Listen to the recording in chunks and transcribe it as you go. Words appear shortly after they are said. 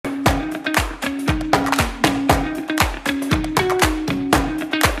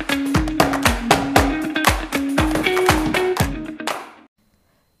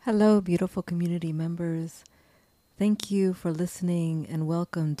Hello, beautiful community members. Thank you for listening and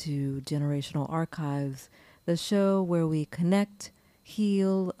welcome to Generational Archives, the show where we connect,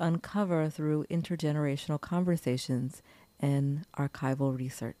 heal, uncover through intergenerational conversations and archival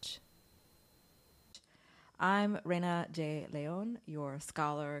research. I'm Reina J. Leon, your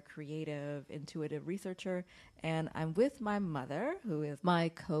scholar, creative, intuitive researcher, and I'm with my mother, who is my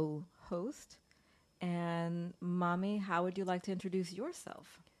co-host. And Mommy, how would you like to introduce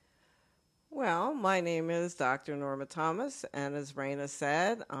yourself? Well, my name is Dr. Norma Thomas, and as Raina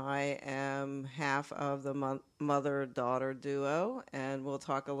said, I am half of the mother-daughter duo, and we'll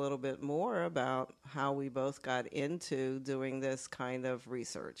talk a little bit more about how we both got into doing this kind of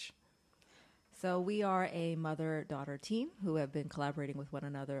research. So we are a mother-daughter team who have been collaborating with one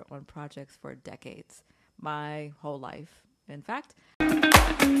another on projects for decades, my whole life, in fact.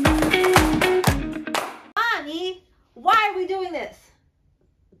 Mommy, why are we doing this?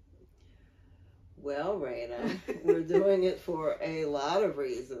 Well, Raina, we're doing it for a lot of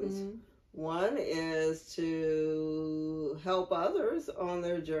reasons. Mm-hmm. One is to help others on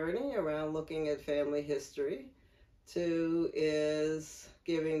their journey around looking at family history. Two is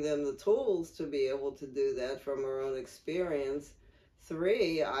giving them the tools to be able to do that from our own experience.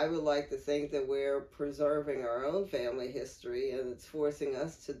 Three, I would like to think that we're preserving our own family history, and it's forcing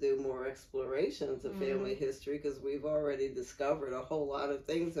us to do more explorations of family history because we've already discovered a whole lot of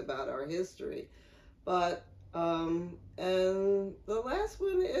things about our history. But, and the last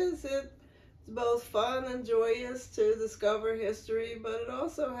one is it's both fun and joyous to discover history, but it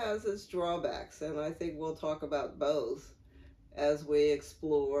also has its drawbacks, and I think we'll talk about both as we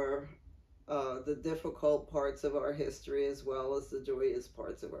explore the difficult parts of our history as well as the joyous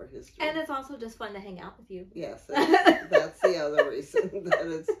parts of our history. And it's also just fun to hang out with you. Yes, that's the other reason,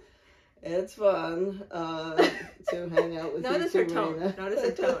 that it's fun to hang out with Notice you. Her tone. Notice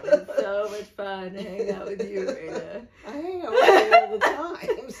her tone. It's so much fun to hang out with you, Raina. I hang out with you all the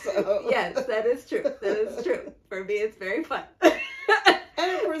time, so. Yes, that is true. That is true. For me, it's very fun.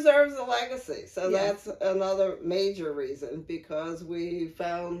 And it preserves the legacy. So yes. That's another major reason, because we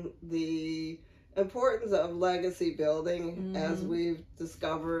found the importance of legacy building as we've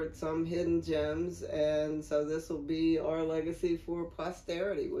discovered some hidden gems. And so this will be our legacy for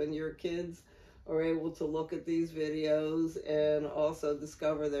posterity when your kids are able to look at these videos and also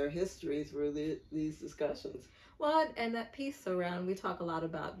discover their history through these discussions. Well, and that piece around, we talk a lot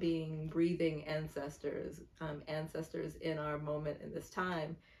about being breathing ancestors, ancestors in our moment in this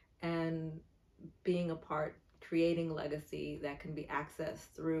time, and being a part, creating legacy that can be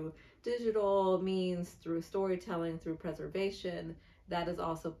accessed through digital means, through storytelling, through preservation. That is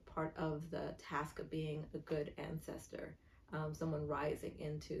also part of the task of being a good ancestor, someone rising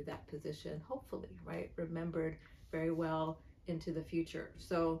into that position, hopefully, right? Remembered very well into the future.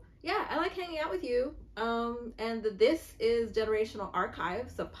 So yeah, I like hanging out with you. And this is Generational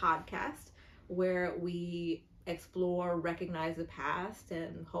Archives, a podcast where we explore, recognize the past,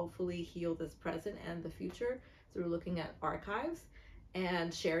 and hopefully heal this present and the future through looking at archives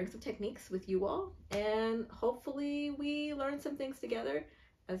and sharing some techniques with you all. And hopefully we learn some things together.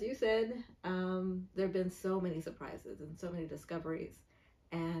 As you said, there have been so many surprises and so many discoveries,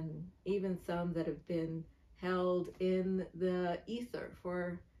 and even some that have been held in the ether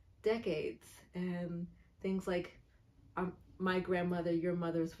for decades, and things like my grandmother, your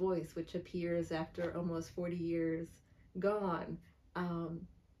mother's voice, which appears after almost 40 years gone.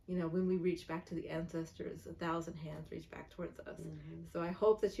 When we reach back to the ancestors, 1,000 hands reach back towards us. So I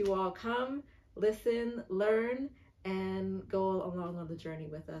hope that you all come, listen, learn, and go along on the journey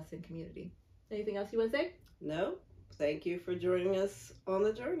with us in community. Anything else you want to say? No. Thank you for joining us on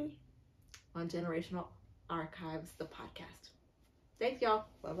the journey. On Generational Archives, the podcast. Thanks, y'all.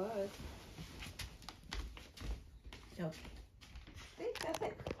 Bye-bye. Okay. I think that's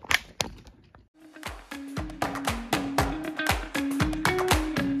it.